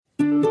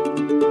I'm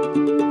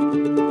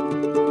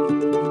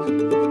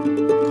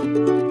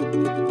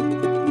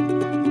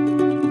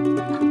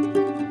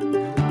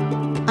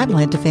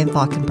Linda Van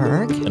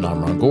Valkenburg. And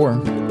I'm Ron Gore.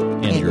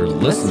 And you're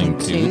listening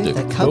to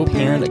the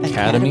Co-Parent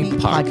Academy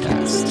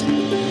podcast.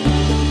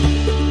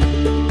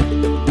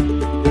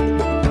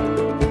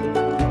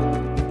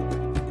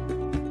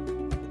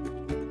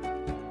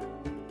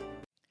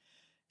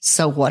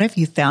 So what have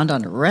you found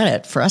on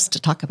Reddit for us to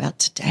talk about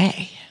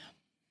today?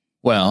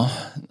 Well,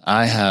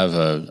 I have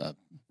a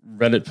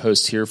Reddit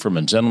post here from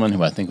a gentleman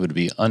who I think would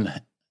be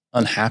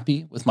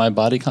unhappy with my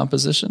body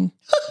composition.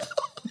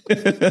 We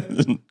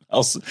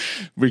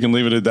can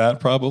leave it at that,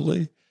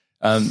 probably.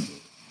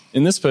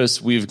 In this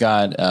post, we've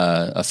got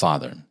a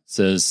father.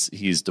 Says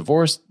he's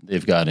divorced.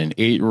 They've got an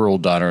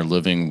 8-year-old daughter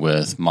living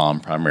with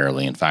mom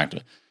primarily. In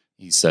fact,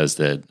 he says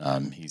that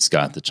he's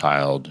got the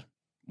child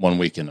 1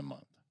 week in a month.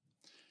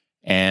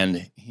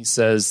 And he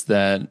says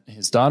that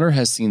his daughter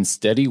has seen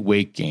steady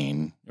weight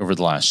gain over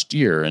the last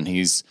year, and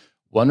he's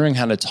wondering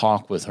how to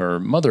talk with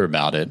her mother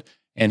about it.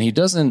 And he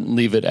doesn't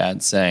leave it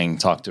at saying,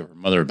 talk to her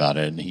mother about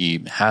it.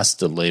 He has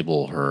to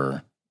label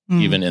her,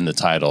 even in the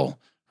title,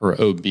 her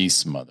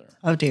obese mother.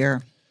 Oh,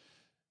 dear.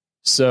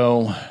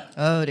 So.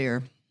 Oh,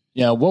 dear.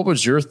 Yeah, what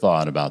was your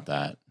thought about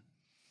that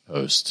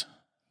post?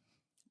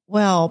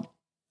 Well,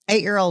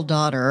 8-year-old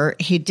daughter,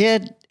 he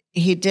did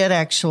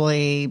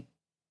actually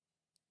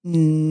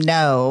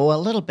know a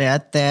little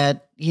bit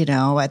that,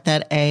 at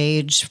that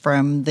age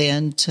from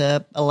then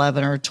to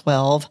 11 or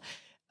 12,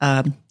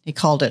 he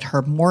called it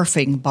her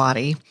morphing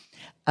body,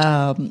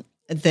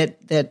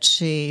 that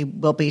she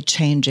will be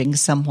changing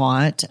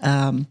somewhat.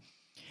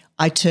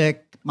 I took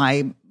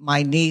my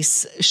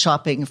niece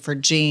shopping for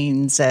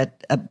jeans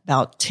at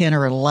about 10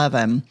 or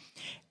 11,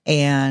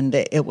 and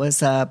it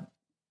was a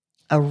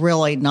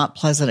really not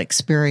pleasant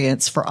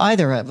experience for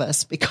either of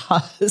us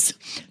because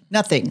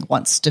nothing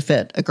wants to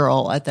fit a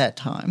girl at that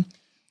time.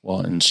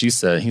 Well, and he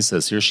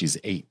says here she's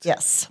 8.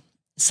 Yes.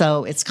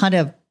 So it's kind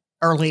of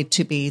early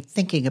to be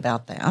thinking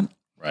about that.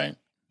 Right.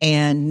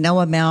 And no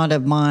amount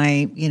of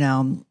my,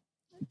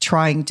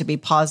 trying to be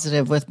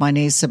positive with my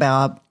niece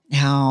about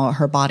how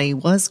her body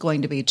was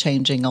going to be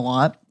changing a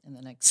lot in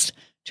the next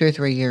 2 or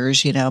 3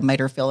 years, made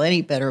her feel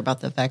any better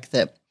about the fact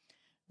that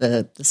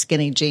the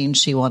skinny jeans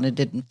she wanted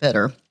didn't fit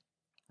her.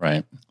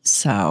 Right.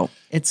 So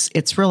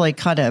it's really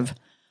kind of,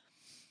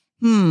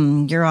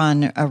 you're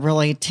on a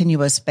really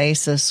tenuous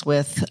basis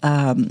with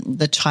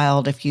the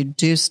child if you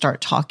do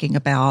start talking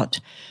about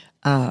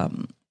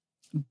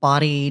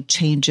body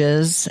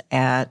changes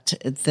at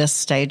this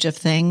stage of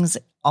things.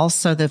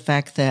 Also, the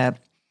fact that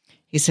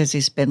he says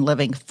he's been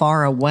living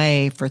far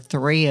away for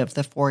 3 of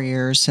the 4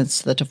 years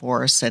since the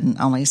divorce and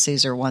only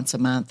sees her once a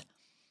month.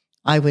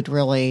 I would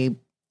really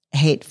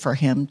hate for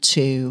him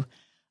to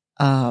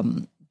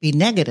be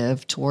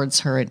negative towards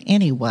her in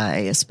any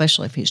way,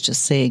 especially if he's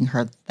just seeing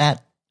her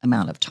that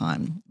amount of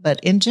time. But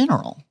in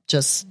general,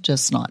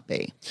 just not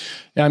be.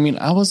 Yeah, I mean,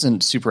 I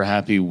wasn't super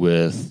happy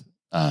with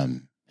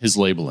his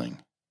labeling.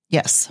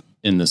 Yes.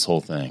 In this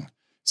whole thing.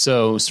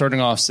 So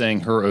starting off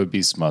saying her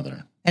obese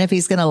mother. And if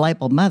he's going to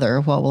label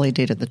mother, what will he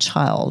do to the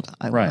child?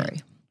 I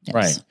worry. Yes.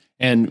 Right.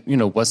 And,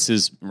 what's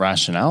his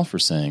rationale for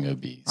saying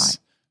obese? Right.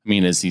 I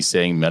mean, is he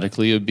saying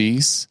medically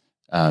obese?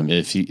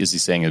 Is he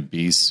saying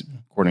obese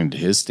according to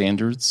his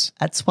standards?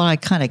 That's what I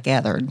kind of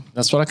gathered.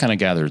 That's what I kind of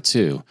gathered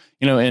too.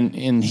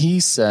 And he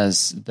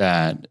says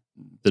that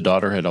the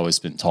daughter had always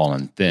been tall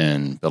and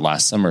thin, but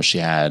last summer she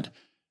had,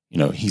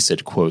 he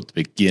said, quote, the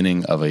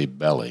beginning of a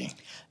belly.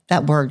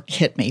 That word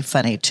hit me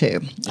funny too.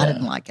 Yeah. I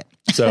didn't like it.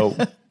 So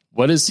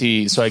what is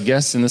he? So I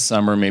guess in the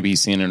summer, maybe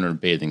he's seen her in a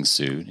bathing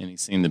suit and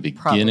he's seen the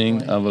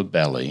beginning of a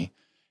belly.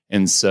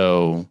 And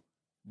so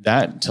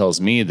that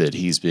tells me that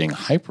he's being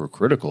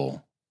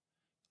hypercritical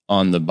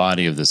on the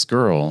body of this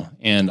girl.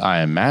 And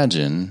I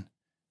imagine,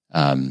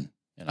 and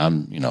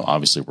I'm,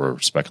 obviously we're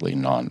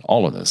speculating on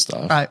all of this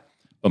stuff, right?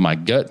 But my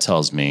gut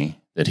tells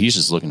me that he's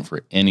just looking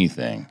for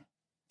anything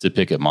to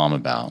pick at mom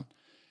about.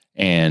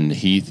 And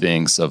he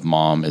thinks of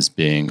mom as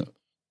being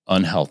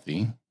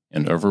unhealthy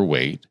and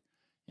overweight.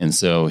 And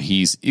so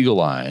he's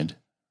eagle-eyed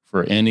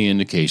for any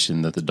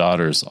indication that the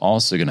daughter is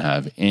also going to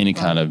have any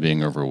kind of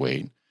being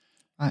overweight.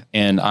 Right.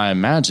 And I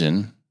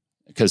imagine,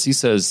 because he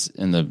says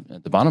at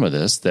the bottom of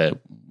this that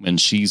when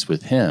she's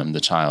with him, the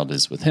child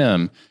is with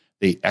him,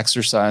 they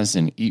exercise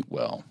and eat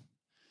well.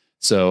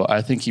 So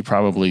I think he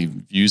probably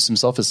views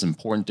himself as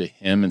important to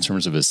him in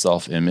terms of his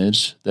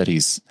self-image, that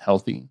he's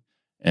healthy.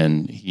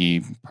 And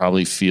he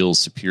probably feels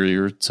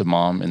superior to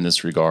mom in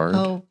this regard.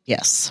 Oh,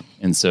 yes.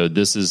 And so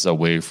this is a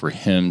way for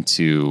him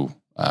to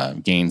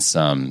gain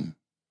some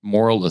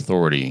moral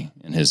authority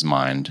in his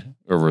mind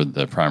over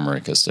the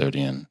primary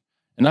custodian.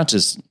 And not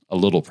just a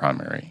little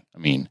primary. I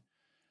mean,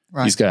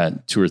 right. He's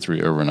got 2 or 3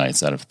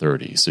 overnights out of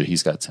 30. So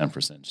he's got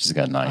 10%. She's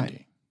got 90.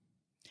 Right.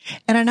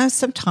 And I know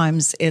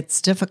sometimes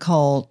it's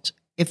difficult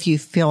if you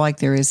feel like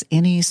there is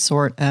any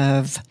sort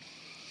of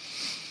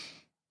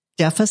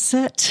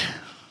deficit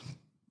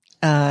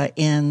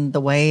in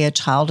the way a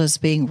child is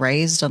being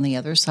raised on the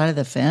other side of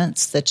the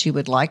fence that you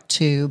would like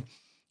to,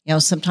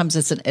 sometimes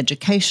it's an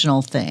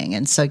educational thing.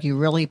 And so you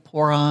really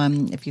pour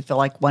on, if you feel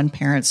like one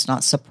parent's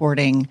not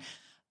supporting,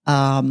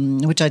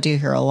 which I do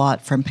hear a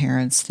lot from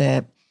parents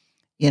that,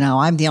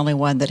 I'm the only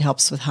one that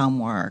helps with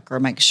homework or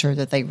makes sure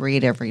that they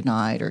read every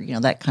night or,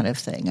 that kind of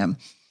thing.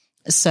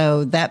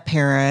 So that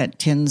parent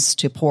tends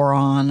to pour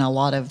on a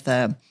lot of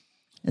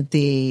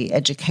the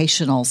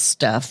educational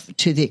stuff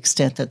to the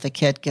extent that the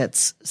kid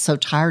gets so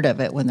tired of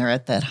it when they're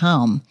at that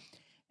home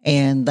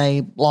and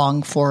they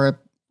long for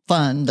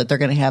fun that they're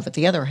going to have at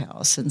the other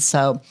house. And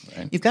so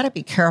You've got to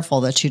be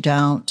careful that you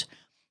don't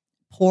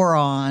pour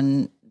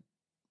on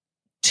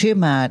too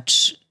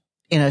much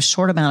in a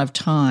short amount of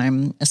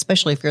time,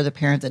 especially if you're the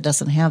parent that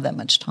doesn't have that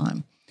much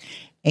time,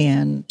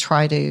 and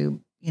try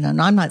to,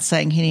 I'm not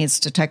saying he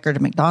needs to take her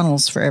to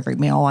McDonald's for every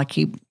meal like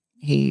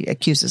he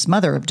accused his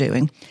mother of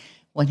doing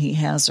when he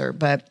has her,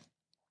 but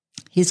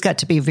he's got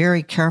to be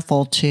very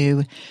careful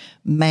to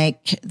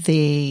make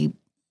the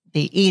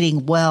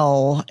eating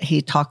well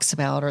he talks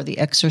about or the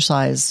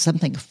exercise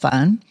something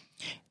fun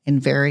and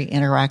very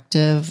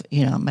interactive,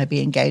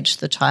 maybe engage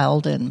the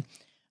child in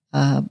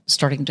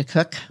starting to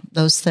cook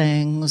those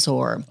things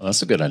or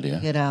that's a good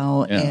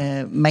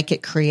idea. Make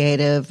it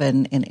creative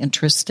and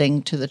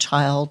interesting to the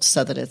child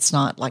so that it's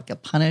not like a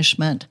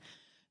punishment,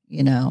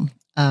 It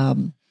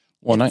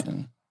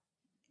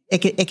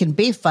can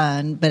be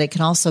fun, but it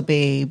can also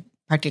be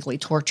practically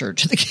torture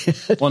to the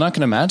kid. Well, I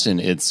can imagine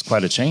it's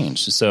quite a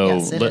change. So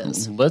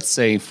yes, let's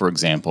say, for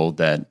example,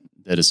 that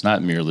it's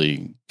not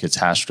merely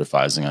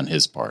catastrophizing on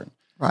his part.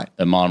 Right.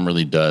 That mom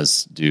really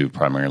does do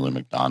primarily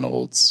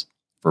McDonald's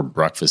for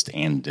breakfast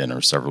and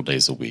dinner several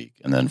days a week,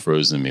 and then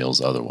frozen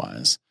meals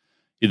otherwise.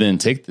 You then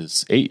take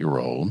this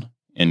 8-year-old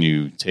and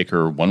you take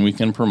her one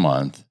weekend per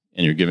month,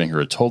 and you're giving her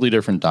a totally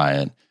different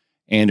diet,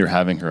 and you're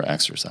having her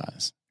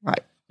exercise.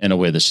 Right. In a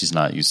way that she's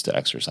not used to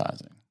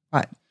exercising.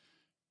 Right.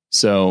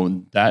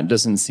 So that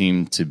doesn't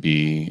seem to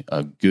be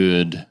a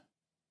good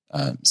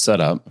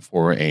setup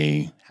for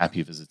a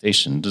happy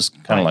visitation,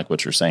 just kind of like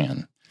what you're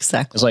saying.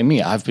 Exactly. It's like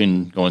me. I've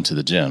been going to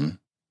the gym,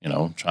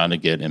 trying to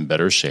get in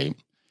better shape.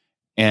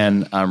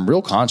 And I'm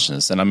real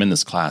conscious, and I'm in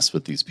this class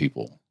with these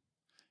people.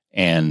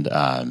 And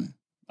I'm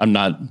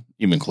not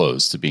even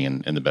close to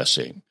being in the best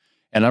shape.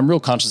 And I'm real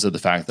conscious of the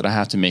fact that I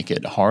have to make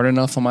it hard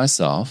enough on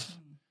myself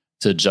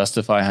to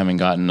justify having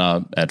gotten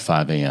up at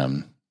 5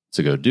 a.m.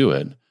 to go do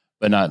it,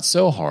 but not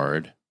so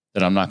hard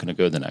that I'm not going to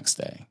go the next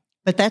day.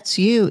 But that's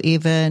you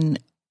even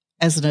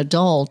as an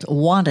adult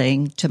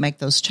wanting to make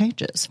those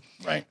changes.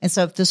 Right. And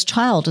so if this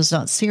child does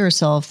not see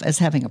herself as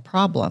having a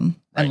problem,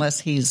 unless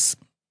he's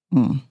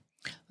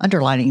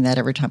underlining that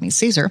every time he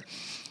sees her,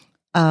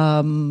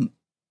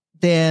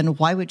 then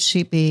why would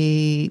she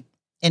be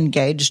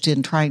engaged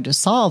in trying to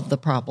solve the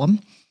problem?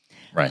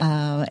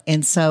 Right.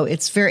 And so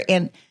it's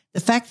and the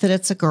fact that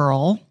it's a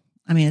girl,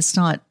 it's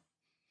not,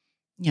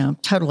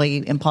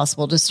 totally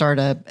impossible to start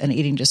an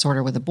eating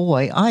disorder with a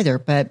boy either.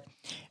 But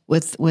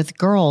with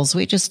girls,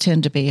 we just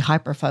tend to be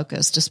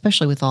hyper-focused,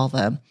 especially with all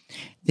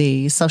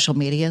the social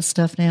media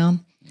stuff now.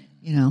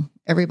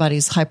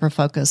 Everybody's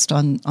hyper-focused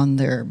on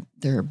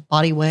their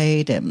body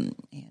weight and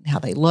how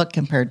they look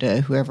compared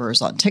to whoever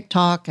is on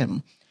TikTok.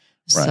 And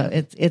so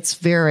it's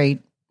very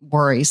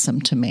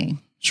worrisome to me.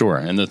 Sure.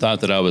 And the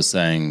thought that I was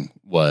saying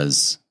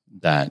was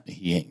that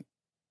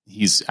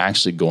he's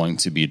actually going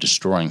to be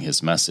destroying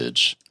his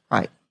message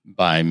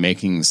by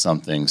making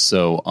something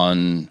so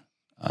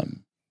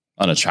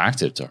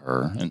unattractive to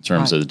her in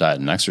terms of the diet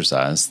and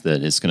exercise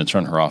that it's going to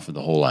turn her off of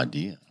the whole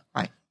idea.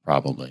 Right.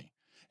 Probably.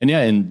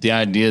 And the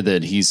idea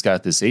that he's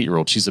got this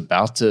 8-year-old, she's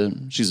about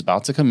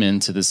to come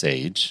into this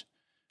age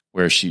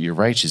where you're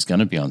right, she's going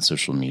to be on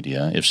social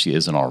media if she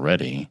isn't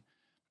already.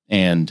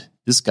 And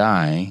this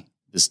dad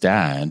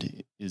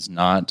is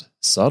not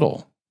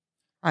subtle.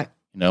 Right.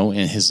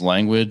 In his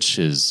language,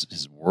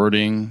 his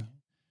wording,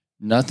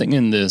 nothing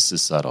in this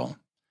is subtle.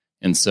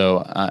 And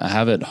so I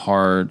have a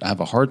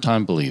hard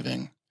time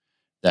believing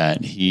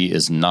that he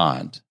is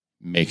not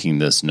making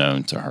this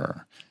known to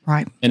her.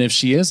 Right. And if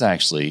she is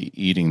actually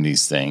eating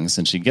these things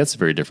and she gets a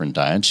very different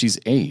diet, she's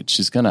 8,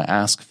 she's going to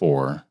ask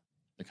for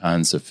the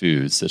kinds of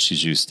foods that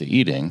she's used to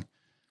eating.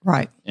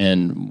 Right.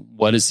 And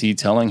what is he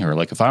telling her?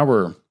 Like if I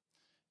were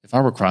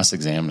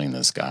cross-examining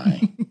this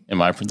guy,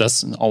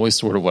 that's always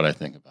sort of what I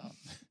think about.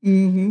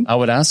 Mm-hmm. I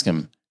would ask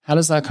him, how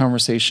does that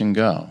conversation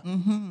go?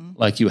 Mm-hmm.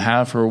 Like you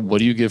have her, what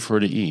do you give her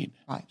to eat?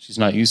 Right. She's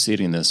not used to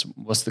eating this.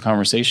 What's the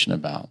conversation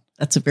about?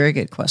 That's a very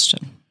good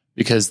question.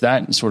 Because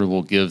that sort of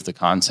will give the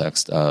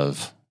context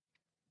of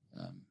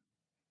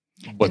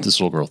what this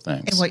little girl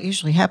thinks. And what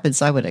usually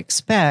happens, I would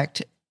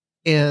expect,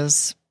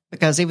 is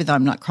because even though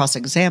I'm not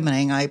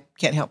cross-examining, I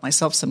can't help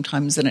myself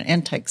sometimes in an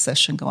intake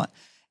session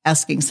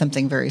asking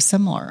something very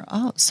similar.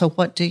 Oh, so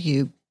what do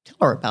you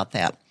tell her about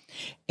that?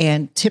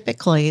 And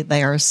typically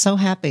they are so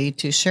happy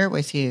to share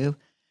with you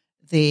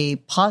the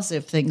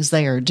positive things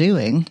they are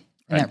doing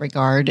in that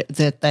regard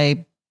that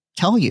they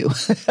tell you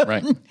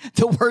Right.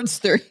 the words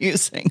they're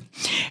using.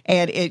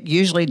 And it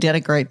usually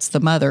denigrates the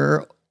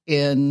mother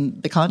in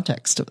the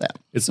context of that.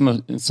 It's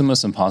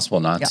almost impossible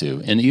not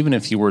to. And even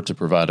if he were to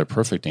provide a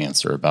perfect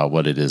answer about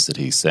what it is that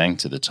he's saying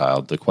to the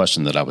child, the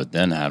question that I would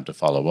then have to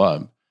follow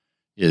up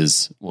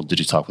is, well, did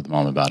you talk with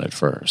mom about it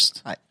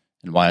first? Right.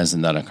 And why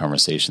isn't that a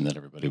conversation that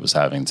everybody was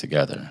having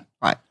together?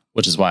 Right.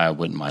 Which is why I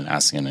wouldn't mind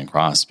asking in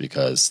cross,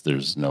 because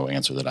there's no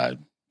answer that I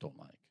don't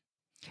like.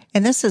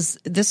 And this is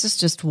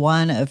just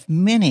one of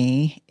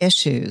many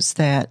issues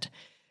that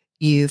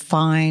you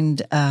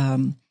find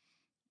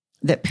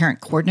that parent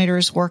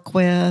coordinators work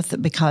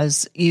with,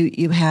 because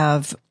you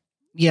have,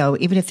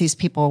 even if these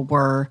people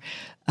were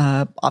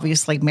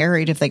obviously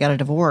married, if they got a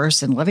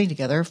divorce and living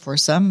together for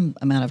some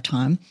amount of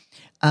time,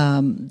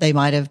 they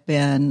might have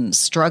been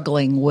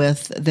struggling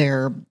with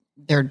their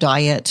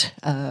diet,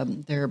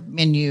 their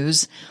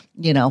menus,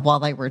 while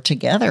they were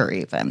together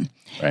even.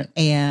 Right.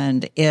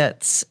 And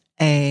it's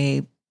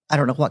I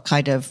don't know what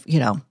kind of,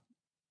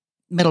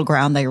 middle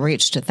ground they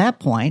reached at that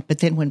point. But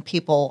then when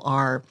people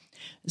are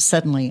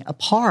suddenly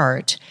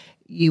apart,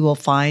 you will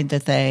find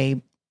that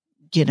they,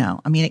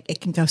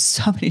 it can go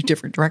so many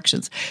different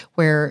directions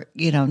where,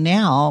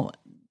 now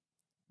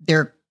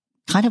they're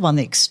kind of on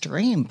the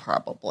extreme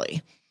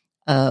probably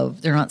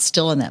of they're not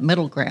still in that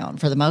middle ground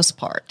for the most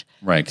part.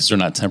 Right, because they're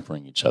not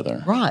tempering each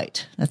other.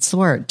 Right. That's the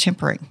word,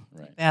 tempering.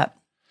 Right. That.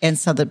 And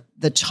so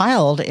the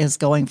child is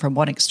going from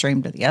one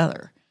extreme to the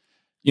other.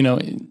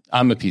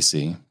 I'm a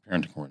PC,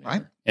 parenting coordinator.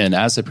 Right. And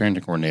as a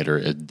parenting coordinator,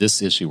 if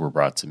this issue were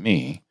brought to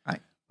me, right,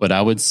 what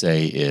I would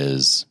say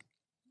is,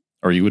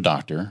 are you a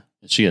doctor?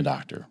 Is she a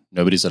doctor?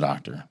 Nobody's a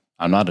doctor.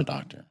 I'm not a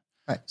doctor.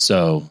 Right.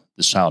 So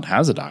this child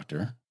has a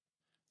doctor.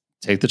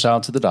 Take the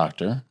child to the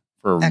doctor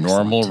for a Excellent.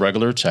 normal,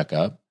 regular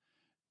checkup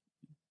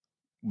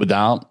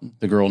without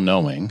the girl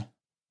knowing.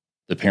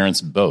 The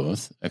parents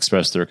both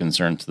express their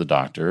concern to the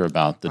doctor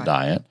about the right.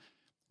 diet.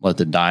 Let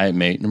the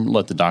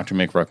doctor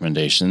make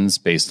recommendations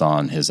based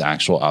on his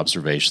actual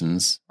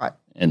observations right.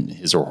 and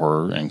his or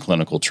her and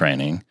clinical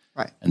training.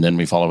 Right. And then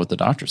we follow what the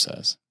doctor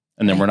says.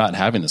 And then we're not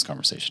having this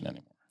conversation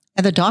anymore.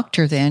 And the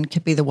doctor then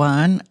could be the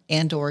one,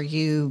 and or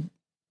you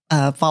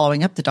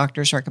following up the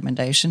doctor's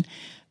recommendation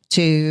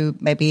to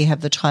maybe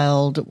have the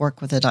child work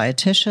with a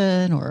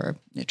dietitian or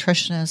a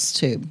nutritionist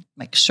to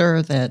make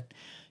sure that,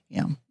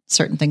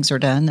 certain things are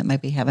done that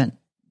maybe haven't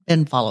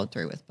been followed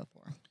through with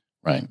before.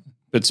 Right.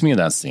 But to me,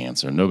 that's the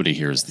answer. Nobody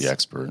here is the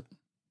expert.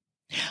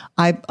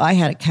 I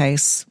had a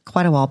case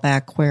quite a while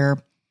back where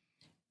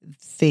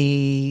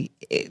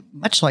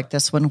much like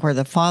this one, where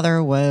the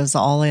father was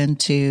all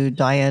into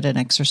diet and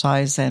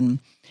exercise and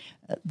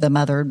the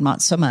mother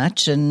not so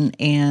much.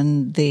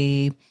 And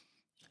the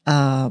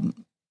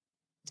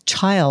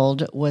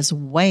child was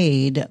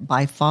weighed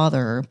by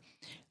father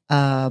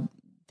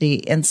the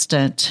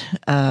instant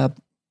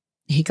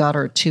he got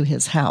her to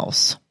his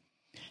house.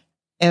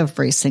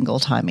 Every single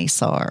time he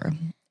saw her.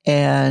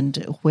 And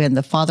when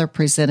the father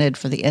presented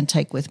for the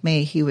intake with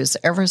me, he was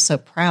ever so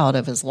proud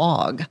of his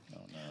log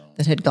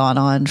that had gone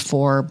on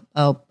for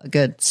a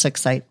good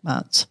 6-8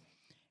 months.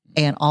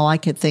 And all I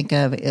could think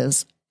of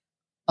is,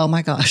 oh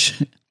my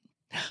gosh,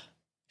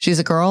 she's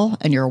a girl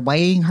and you're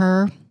weighing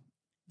her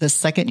the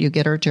second you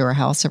get her to her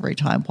house every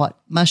time. What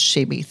must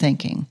she be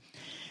thinking?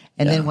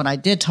 And then when I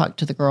did talk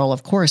to the girl,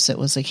 of course, it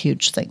was a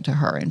huge thing to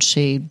her. And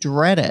she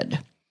dreaded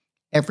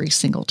every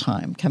single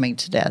time coming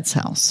to Dad's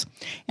house.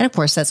 And of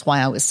course, that's why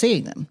I was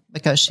seeing them,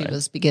 because she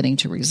was beginning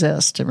to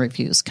resist and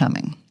refuse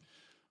coming.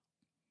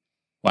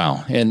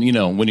 Wow. And,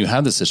 when you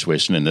have the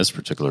situation in this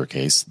particular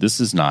case, this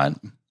is not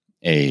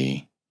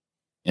an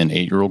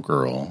 8-year-old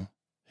girl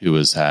who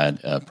has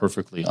had a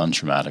perfectly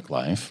untraumatic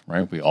life,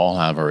 right? We all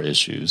have our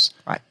issues.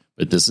 Right.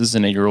 But this is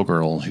an 8-year-old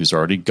girl who's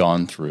already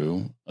gone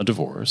through a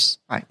divorce,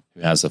 right?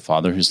 Who has a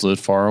father who's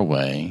lived far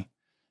away.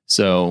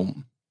 So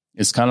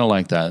it's kind of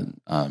like that.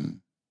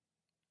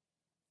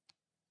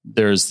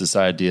 There's this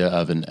idea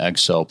of an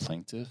eggshell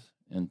plaintiff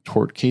in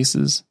tort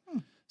cases.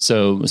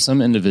 So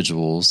some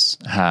individuals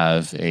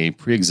have a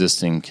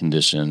pre-existing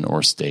condition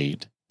or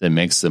state that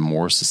makes them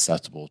more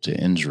susceptible to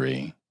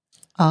injury.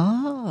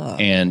 Oh.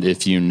 And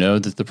if you know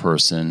that the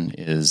person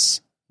is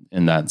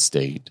in that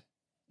state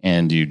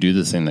and you do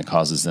the thing that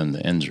causes them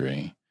the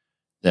injury,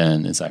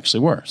 then it's actually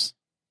worse,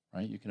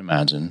 right? You can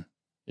imagine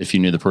if you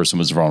knew the person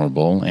was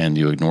vulnerable and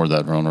you ignore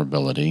that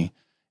vulnerability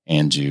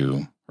and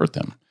you hurt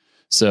them.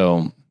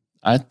 So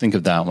I think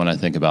of that when I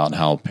think about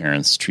how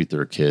parents treat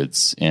their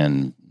kids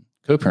in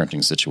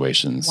co-parenting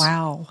situations.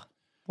 Wow.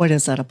 What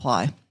does that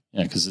apply?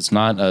 Yeah, because it's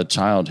not a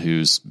child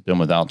who's been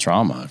without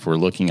trauma. If we're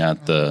looking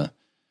at the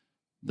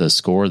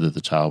score that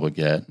the child would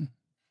get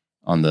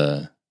on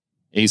the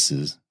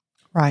ACEs,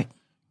 right,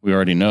 we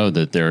already know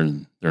that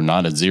they're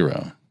not at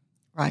 0.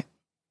 Right.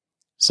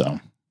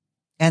 So,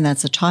 and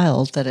that's a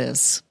child that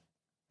is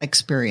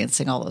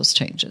experiencing all those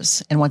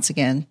changes. And once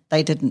again,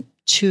 they didn't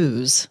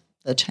choose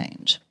the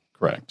change.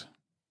 Correct.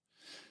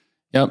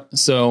 Yep.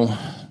 So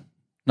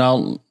now,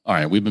 all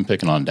right, we've been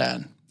picking on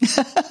Dad.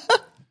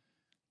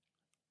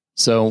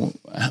 So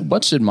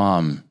what should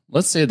Mom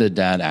let's say that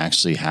dad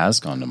actually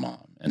has gone to mom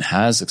and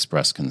has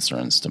expressed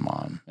concerns to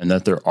mom, and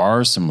that there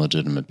are some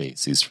legitimate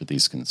bases for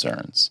these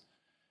concerns.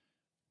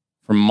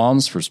 From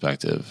mom's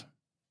perspective,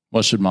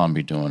 what should mom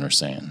be doing or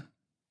saying?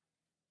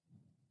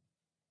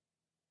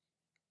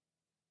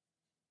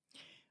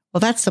 Well,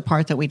 that's the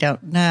part that we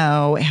don't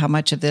know, how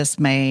much of this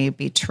may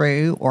be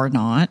true or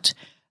not.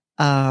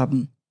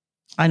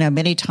 I know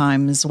many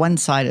times one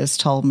side has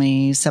told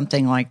me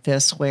something like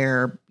this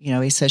where,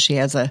 he says she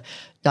has a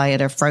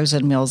diet of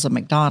frozen meals at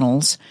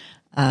McDonald's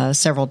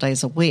several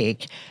days a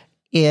week.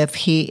 If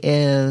he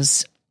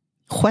is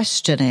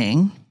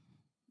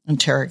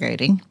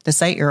interrogating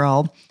this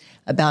 8-year-old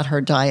about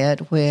her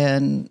diet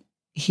when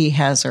he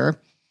has her,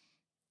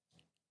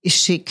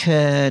 she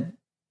could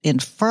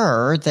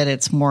infer that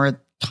it's more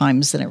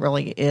times than it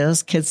really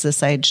is. Kids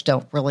this age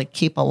don't really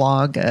keep a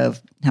log of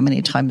how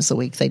many times a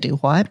week they do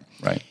what.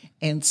 Right.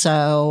 And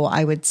so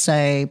I would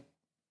say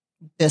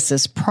this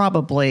is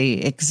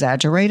probably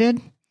exaggerated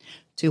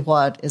to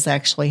what is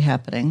actually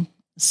happening.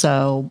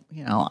 So,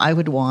 I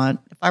would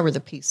want, if I were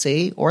the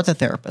PC or the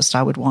therapist,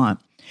 I would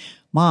want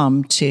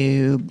mom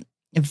to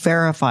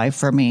verify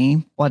for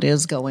me what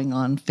is going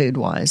on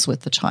food-wise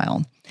with the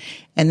child.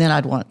 And then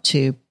I'd want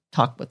to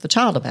talk with the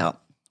child about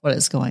what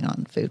is going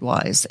on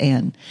food-wise.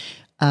 And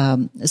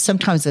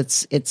sometimes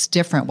it's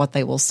different what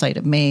they will say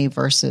to me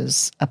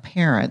versus a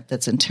parent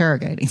that's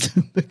interrogating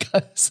them,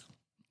 because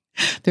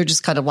they're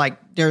just kind of like,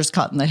 they're just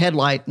caught in the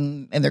headlight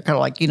and they're kind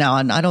of like,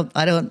 and I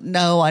don't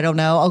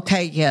know.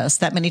 Okay. Yes.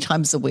 That many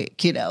times a week,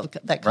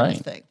 that kind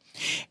of thing.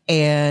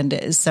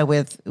 And so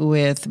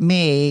with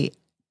me,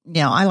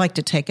 I like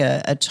to take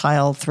a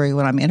child through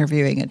when I'm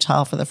interviewing a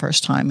child for the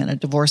first time in a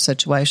divorce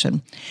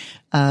situation.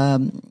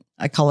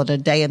 I call it a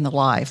day in the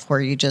life, where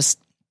you just,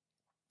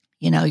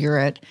 you're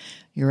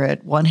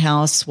at one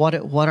house. What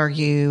are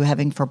you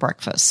having for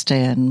breakfast,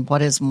 and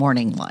what is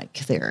morning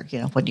like there?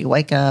 When you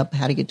wake up,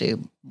 how do you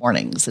do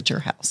mornings at your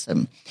house?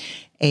 And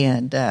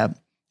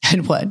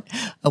what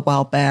a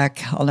while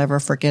back, I'll never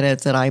forget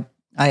it, that I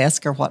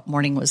asked her what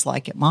morning was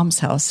like at mom's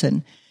house,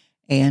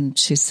 and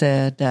she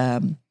said,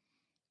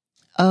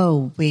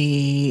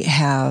 we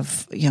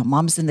have,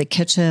 mom's in the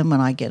kitchen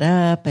when I get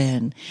up,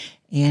 and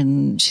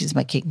she's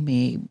making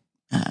me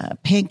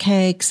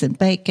pancakes and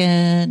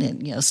bacon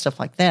and, stuff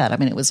like that. I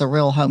mean, it was a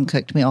real home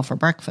cooked meal for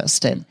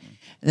breakfast. And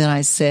then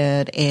I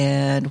said,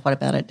 and what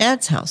about at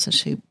dad's house? And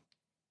she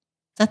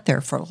sat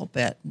there for a little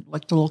bit and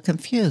looked a little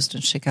confused.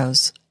 And she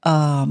goes, we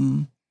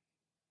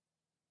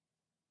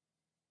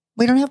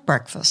don't have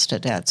breakfast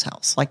at dad's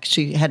house. Like,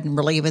 she hadn't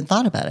really even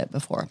thought about it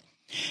before.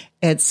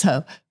 And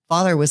so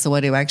father was the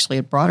one who actually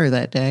had brought her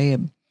that day.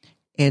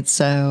 And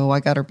so I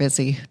got her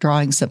busy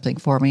drawing something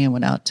for me and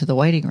went out to the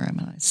waiting room.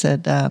 And I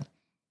said,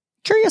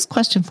 curious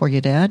question for you,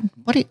 Dad.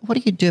 What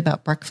do you do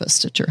about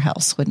breakfast at your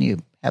house when you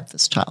have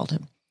this child?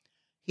 And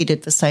he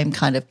did the same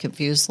kind of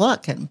confused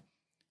look. And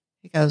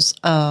he goes,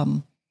 I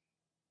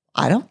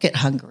don't get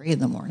hungry in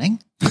the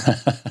morning.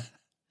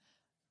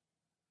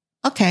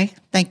 Okay,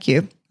 thank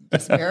you.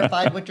 Just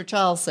verified what your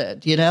child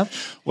said,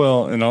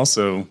 Well, and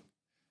also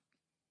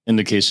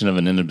indication of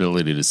an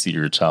inability to see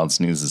your child's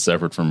needs as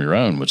separate from your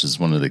own, which is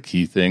one of the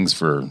key things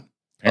for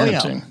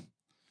parenting.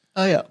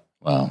 Oh, yeah.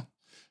 Wow.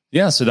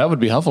 Yeah, so that would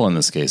be helpful in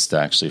this case to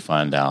actually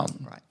find out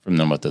from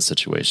them what the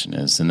situation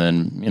is, and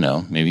then,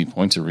 maybe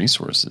point to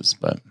resources.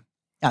 But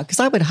yeah, because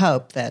I would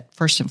hope that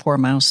first and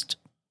foremost,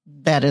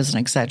 that is an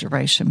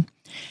exaggeration.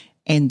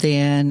 And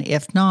then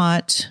if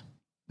not,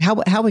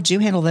 how would you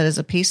handle that as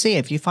a PC?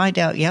 If you find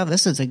out,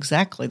 this is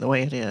exactly the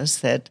way it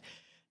is, that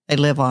they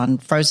live on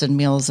frozen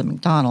meals at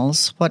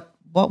McDonald's, what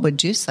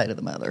would you say to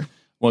the mother?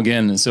 Well,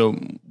 again, so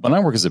when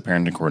I work as a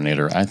parenting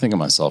coordinator, I think of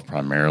myself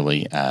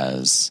primarily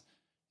as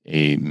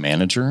a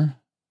manager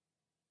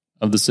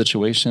of the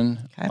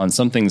situation. Okay. On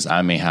some things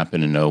I may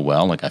happen to know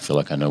well, like I feel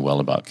like I know well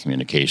about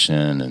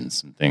communication and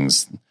some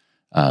things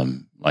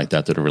like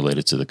that are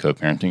related to the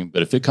co-parenting.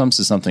 But if it comes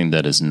to something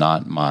that is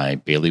not my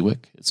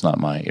bailiwick, it's not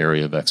my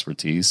area of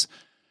expertise,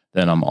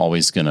 then I'm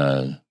always going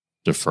to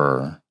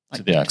defer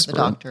to the expert. To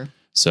the doctor.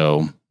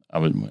 So I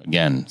would,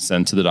 again,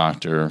 send to the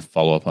doctor,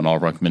 follow up on all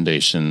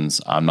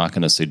recommendations. I'm not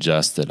going to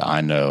suggest that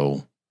I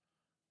know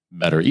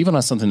better, even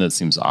on something that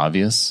seems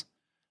obvious.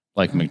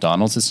 Like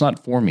McDonald's, it's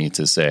not for me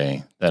to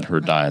say that her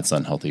diet's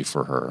unhealthy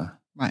for her.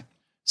 Right.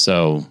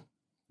 So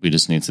we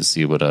just need to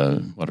see what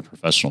a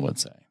professional would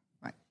say.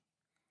 Right.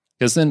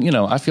 Because then,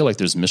 I feel like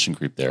there's mission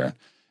creep there.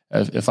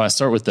 If I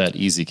start with that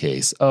easy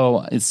case,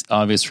 it's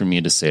obvious for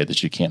me to say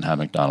that you can't have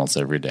McDonald's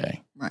every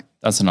day. Right.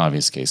 That's an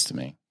obvious case to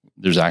me.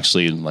 There's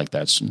actually like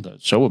that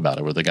show about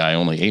it where the guy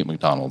only ate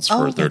McDonald's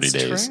for 30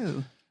 days.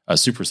 True.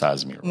 Super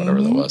Size Me or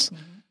whatever that was.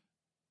 Mm-hmm.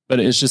 But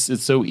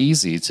it's so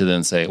easy to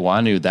then say, well, I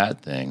knew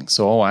that thing.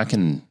 So, I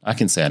can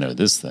say I know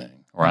this thing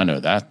or I know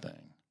that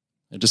thing.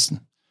 It just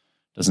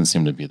doesn't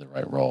seem to be the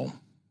right role.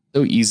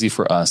 So easy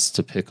for us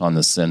to pick on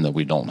the sin that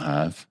we don't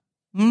have.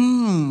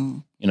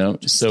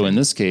 So in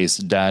this case,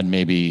 dad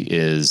maybe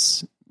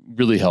is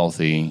really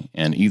healthy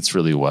and eats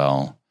really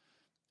well.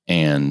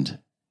 And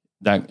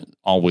that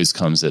always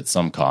comes at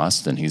some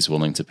cost, and he's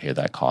willing to pay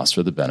that cost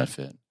for the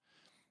benefit.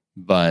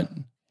 But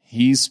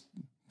he's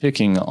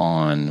picking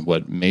on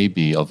what may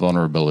be a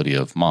vulnerability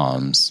of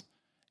moms,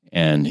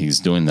 and he's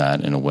doing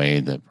that in a way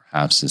that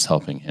perhaps is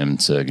helping him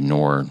to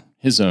ignore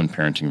his own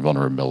parenting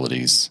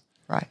vulnerabilities.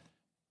 Right.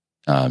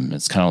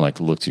 It's kind of like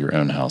look to your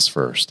own house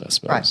first, I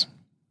suppose. Right.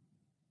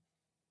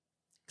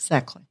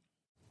 Exactly.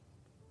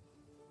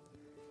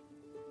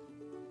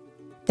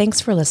 Thanks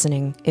for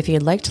listening. If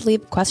you'd like to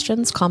leave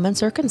questions,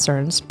 comments, or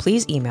concerns,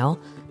 please email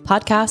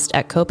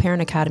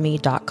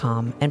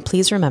podcast@coparentacademy.com. And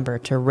please remember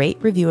to rate,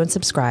 review, and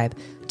subscribe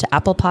to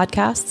Apple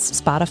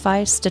Podcasts,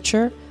 Spotify,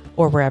 Stitcher,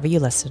 or wherever you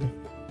listen.